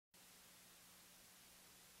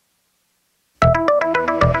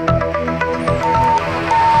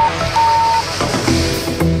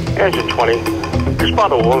Engine 20,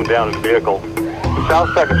 respond to a wound down in the vehicle, South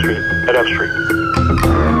 2nd Street at F Street.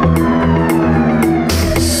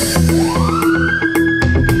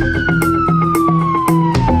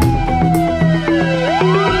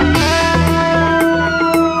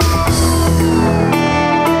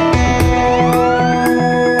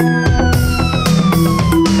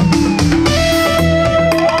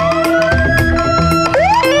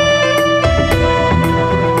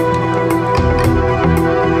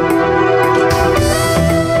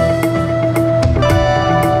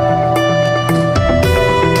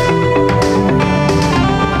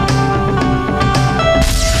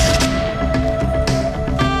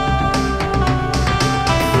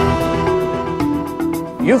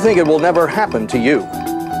 You think it will never happen to you,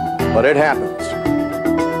 but it happens.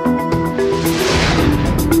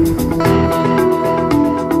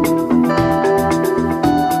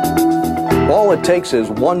 All it takes is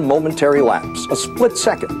one momentary lapse, a split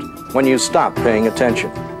second, when you stop paying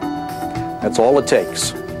attention. That's all it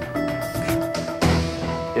takes.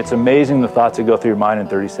 It's amazing the thoughts that go through your mind in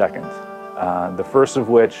 30 seconds. The first of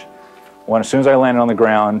which, as soon as I landed on the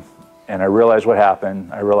ground and I realized what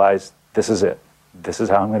happened, I realized this is it. This is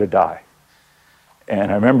how I'm going to die.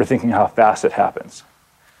 And I remember thinking how fast it happens.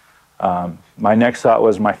 My next thought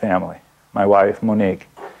was my family, my wife, Monique,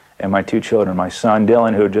 and my 2 children, my son,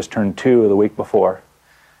 Dylan, who had just turned 2 the week before,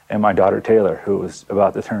 and my daughter, Taylor, who was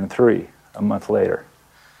about to turn 3 a month later.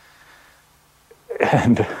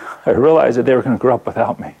 And I realized that they were going to grow up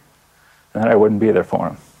without me, and that I wouldn't be there for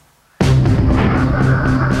them.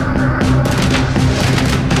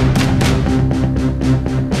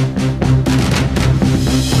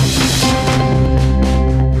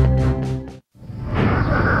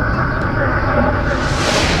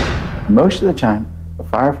 Most of the time, a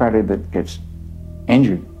firefighter that gets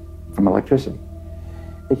injured from electricity,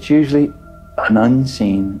 it's usually an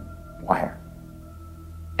unseen wire.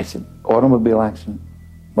 It's an automobile accident,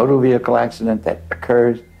 motor vehicle accident that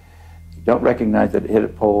occurs. You don't recognize that it hit a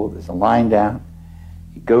pole. There's a line down.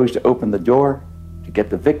 He goes to open the door to get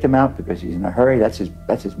the victim out because he's in a hurry. That's his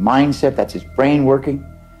mindset. That's his brain working.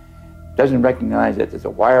 Doesn't recognize that there's a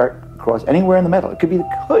wire across anywhere in the middle. It could be the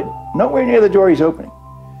hood, nowhere near the door he's opening.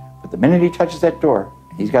 But the minute he touches that door,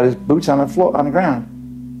 he's got his boots on the floor, on the ground,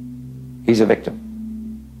 he's a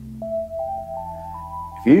victim.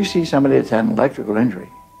 If you see somebody that's had an electrical injury,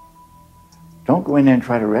 don't go in there and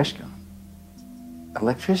try to rescue them.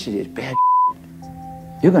 Electricity is bad.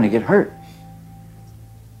 You're going to get hurt.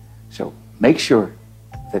 So make sure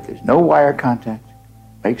that there's no wire contact.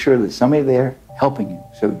 Make sure there's somebody there helping you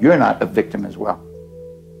so you're not a victim as well.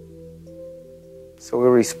 So we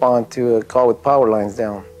respond to a call with power lines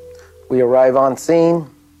down. We arrive on scene.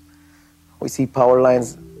 We see power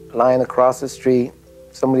lines lying across the street.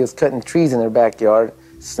 Somebody was cutting trees in their backyard,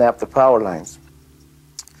 snapped the power lines.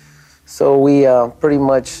 So we pretty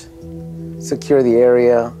much secure the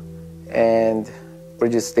area, and we're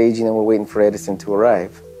just staging and we're waiting for Edison to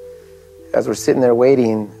arrive. As we're sitting there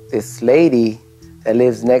waiting, this lady that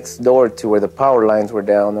lives next door to where the power lines were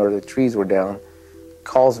down or the trees were down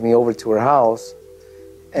calls me over to her house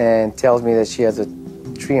and tells me that she has a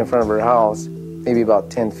tree in front of her house, maybe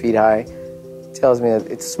about 10 feet high. Tells me that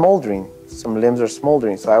it's smoldering. Some limbs are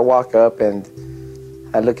smoldering. So I walk up and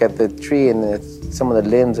I look at the tree, and some of the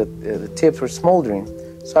limbs, the tips were smoldering.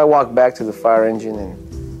 So I walk back to the fire engine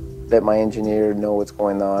and let my engineer know what's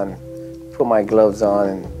going on, put my gloves on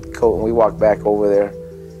and coat, and we walk back over there.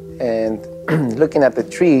 And looking at the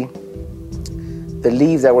tree, the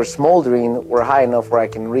leaves that were smoldering were high enough where I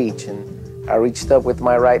can reach. And I reached up with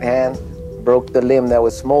my right hand, broke the limb that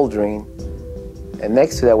was smoldering, and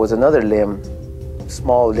next to that was another limb,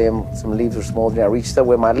 small limb, some leaves were smoldering. I reached up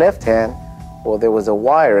with my left hand. Well, there was a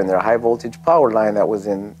wire in there, a high voltage power line that was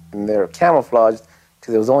in there, camouflaged,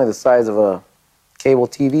 because it was only the size of a cable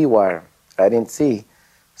TV wire. I didn't see,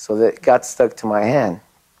 so that got stuck to my hand.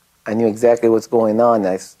 I knew exactly what's going on.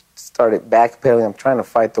 I started backpedaling. I'm trying to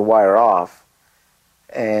fight the wire off,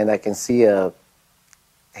 and I can see a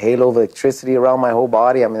halo of electricity around my whole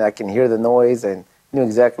body. I mean, I can hear the noise and knew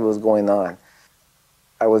exactly what was going on.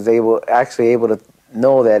 I was actually able to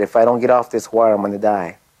know that if I don't get off this wire, I'm going to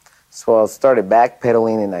die. So I started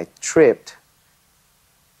backpedaling, and I tripped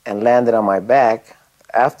and landed on my back.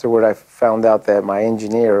 Afterward, I found out that my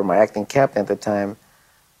engineer, or my acting captain at the time,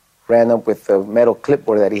 ran up with the metal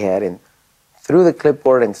clipboard that he had and threw the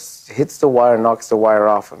clipboard and hits the wire and knocks the wire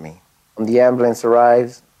off of me. When the ambulance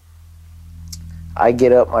arrives, I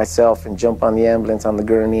get up myself and jump on the ambulance on the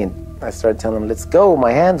gurney, and I start telling them, let's go,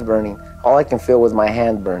 my hand's burning. All I can feel was my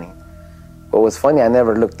hand burning. What was funny, I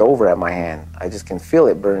never looked over at my hand. I just can feel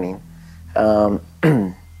it burning.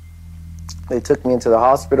 They took me into the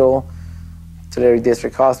hospital, Tulare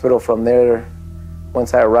District Hospital. From there,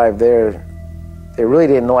 once I arrived there, they really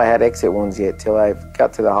didn't know I had exit wounds yet till I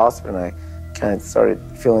got to the hospital and I kind of started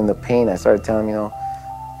feeling the pain. I started telling them, you know,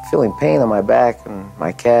 feeling pain on my back and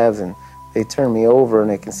my calves, and they turned me over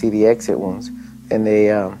and they can see the exit wounds. And they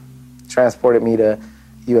transported me to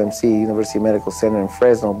UMC, University Medical Center in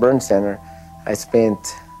Fresno, Burn Center. I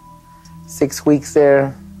spent 6 weeks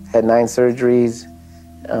there, had 9 surgeries.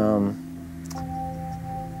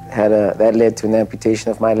 That led to an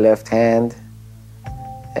amputation of my left hand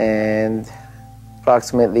and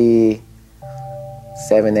approximately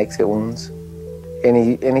 7 exit wounds.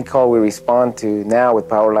 Any call we respond to now with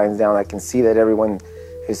power lines down, I can see that everyone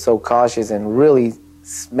is so cautious and really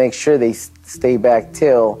make sure they stay back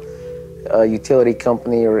till a utility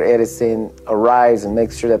company or Edison arrives and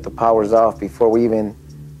makes sure that the power's off before we even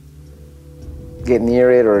get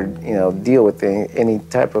near it or, you know, deal with any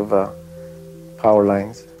type of power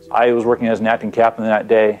lines. I was working as an acting captain that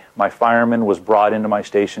day. My fireman was brought into my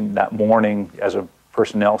station that morning as a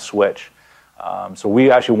personnel switch. So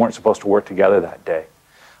we actually weren't supposed to work together that day.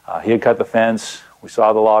 He had cut the fence. We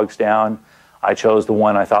saw the logs down. I chose the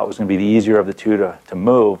one I thought was going to be the easier of the two to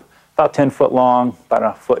move. About 10 foot long, about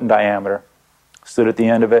a foot in diameter. Stood at the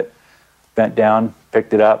end of it, bent down,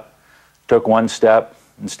 picked it up, took one step,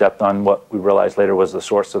 and stepped on what we realized later was the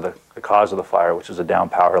source of the cause of the fire, which is a down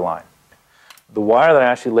power line. The wire that I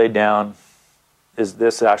actually laid down is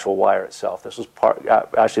this actual wire itself. This was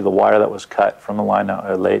actually the wire that was cut from the line that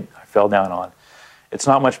I fell down on. It's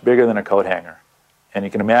not much bigger than a coat hanger. And you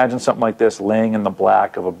can imagine something like this laying in the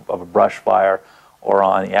black of a brush fire or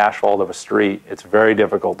on the asphalt of a street. It's very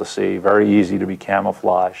difficult to see, very easy to be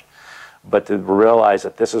camouflaged. But to realize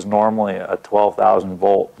that this is normally a 12,000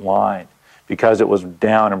 volt line, because it was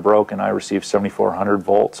down and broken, I received 7,400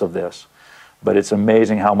 volts of this. But it's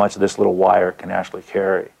amazing how much this little wire can actually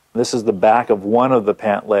carry. This is the back of one of the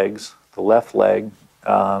pant legs, the left leg.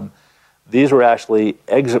 These were actually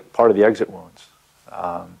part of the exit wounds.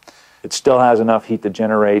 It still has enough heat to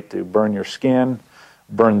generate to burn your skin,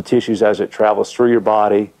 burn the tissues as it travels through your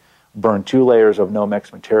body, burn 2 layers of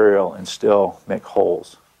no-mix material, and still make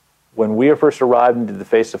holes. When we first arrived and did the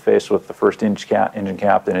face-to-face with the first engine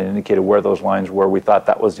captain and indicated where those lines were, we thought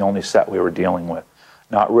that was the only set we were dealing with,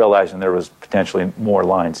 not realizing there was potentially more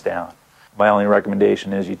lines down. My only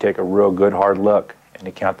recommendation is you take a real good hard look and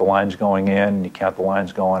you count the lines going in and you count the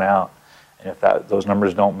lines going out. And if those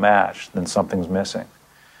numbers don't match, then something's missing.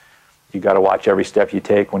 You got to watch every step you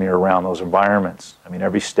take when you're around those environments. I mean,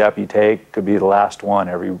 every step you take could be the last one.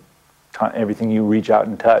 Everything you reach out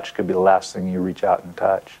and touch could be the last thing you reach out and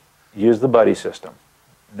touch. Use the buddy system.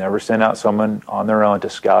 Never send out someone on their own to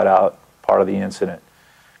scout out part of the incident.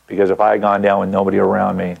 Because if I had gone down with nobody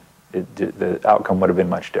around me, the outcome would have been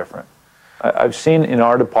much different. I've seen in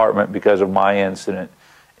our department, because of my incident,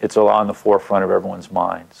 it's on the forefront of everyone's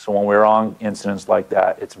mind. So when we're on incidents like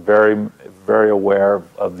that, it's very, very aware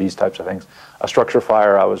of these types of things. A structure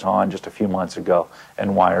fire I was on just a few months ago,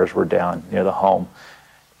 and wires were down near the home.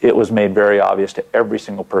 It was made very obvious to every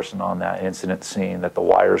single person on that incident scene that the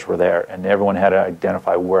wires were there, and everyone had to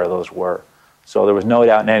identify where those were. So there was no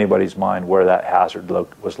doubt in anybody's mind where that hazard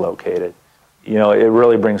was located. You know, it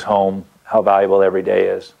really brings home how valuable every day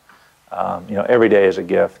is. You know, every day is a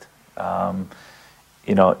gift.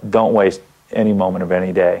 You know, don't waste any moment of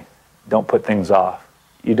any day. Don't put things off.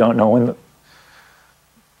 You don't know when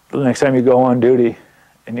the next time you go on duty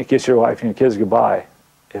and you kiss your wife and your kids goodbye,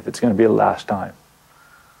 if it's going to be the last time.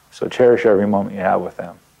 So cherish every moment you have with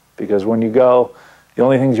them. Because when you go, the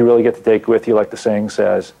only things you really get to take with you, like the saying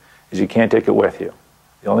says, is you can't take it with you.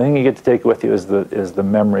 The only thing you get to take with you is the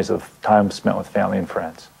memories of time spent with family and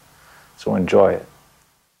friends. So enjoy it.